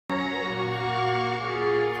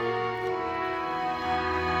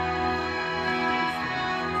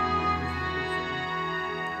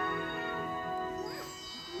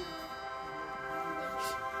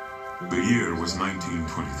The year was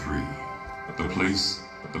 1923. The place,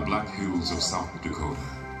 the Black Hills of South Dakota.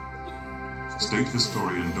 State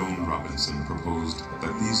historian Don Robinson proposed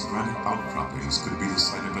that these granite outcroppings could be the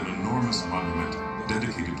site of an enormous monument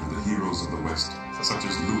dedicated to the heroes of the West, such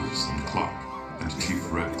as Lewis and Clark and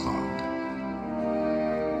Chief Red Cloud.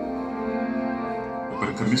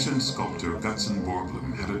 But commissioned sculptor Gutzon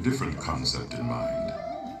Borglum had a different concept in mind.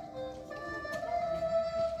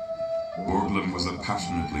 Borglum was a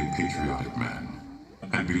passionately patriotic man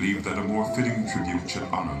and believed that a more fitting tribute should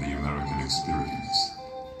honor the American experience.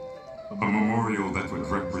 A memorial that would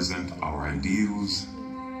represent our ideals,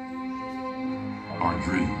 our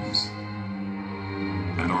dreams,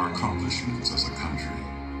 and our accomplishments as a country.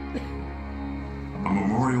 A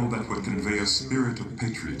memorial that would convey a spirit of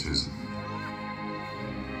patriotism.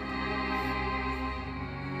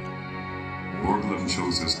 Borglum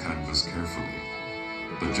chose his canvas carefully,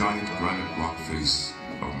 the giant granite rock face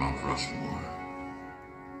of Mount Rushmore.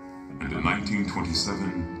 And in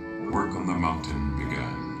 1927, work on the mountain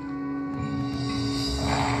began.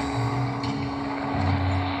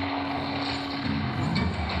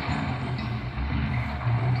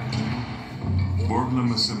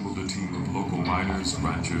 Borglum assembled a team of local miners,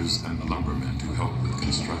 ranchers, and lumbermen to help with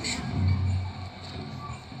construction.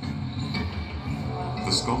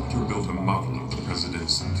 The sculptor built a model of the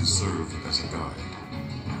presidency to serve as a guide.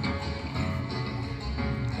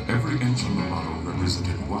 Every inch on the model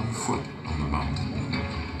represented 1 foot on the mountain.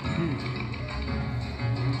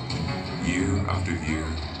 Year after year,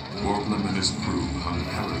 Borglum and his crew hung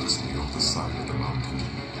tirelessly off the side of the mountain,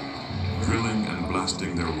 drilling and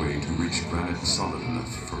blasting their way to reach granite solid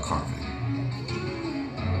enough for carving.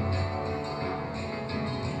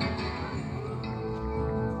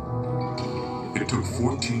 It took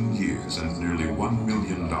 14 years and nearly $1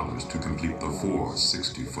 million to complete the 4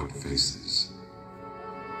 60-foot faces.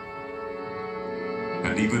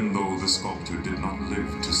 And even though the sculptor did not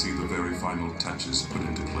live to see the very final touches put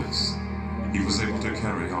into place, he was able to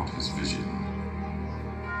carry out his vision.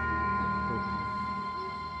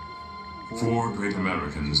 4 great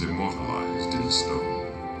Americans immortalized in stone,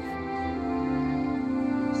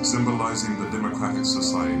 symbolizing the democratic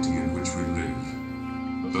society in which we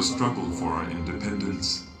live, the struggle for our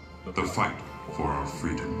independence, the fight for our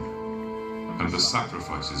freedom, and the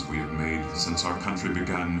sacrifices we have made since our country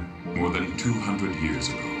began more than 200 years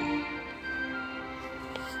ago.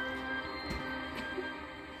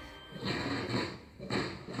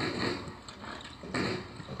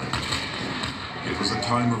 It was a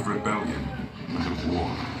time of rebellion and of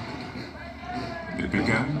war. It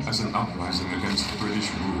began as an uprising against British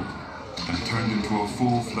rule and turned into a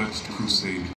full-fledged crusade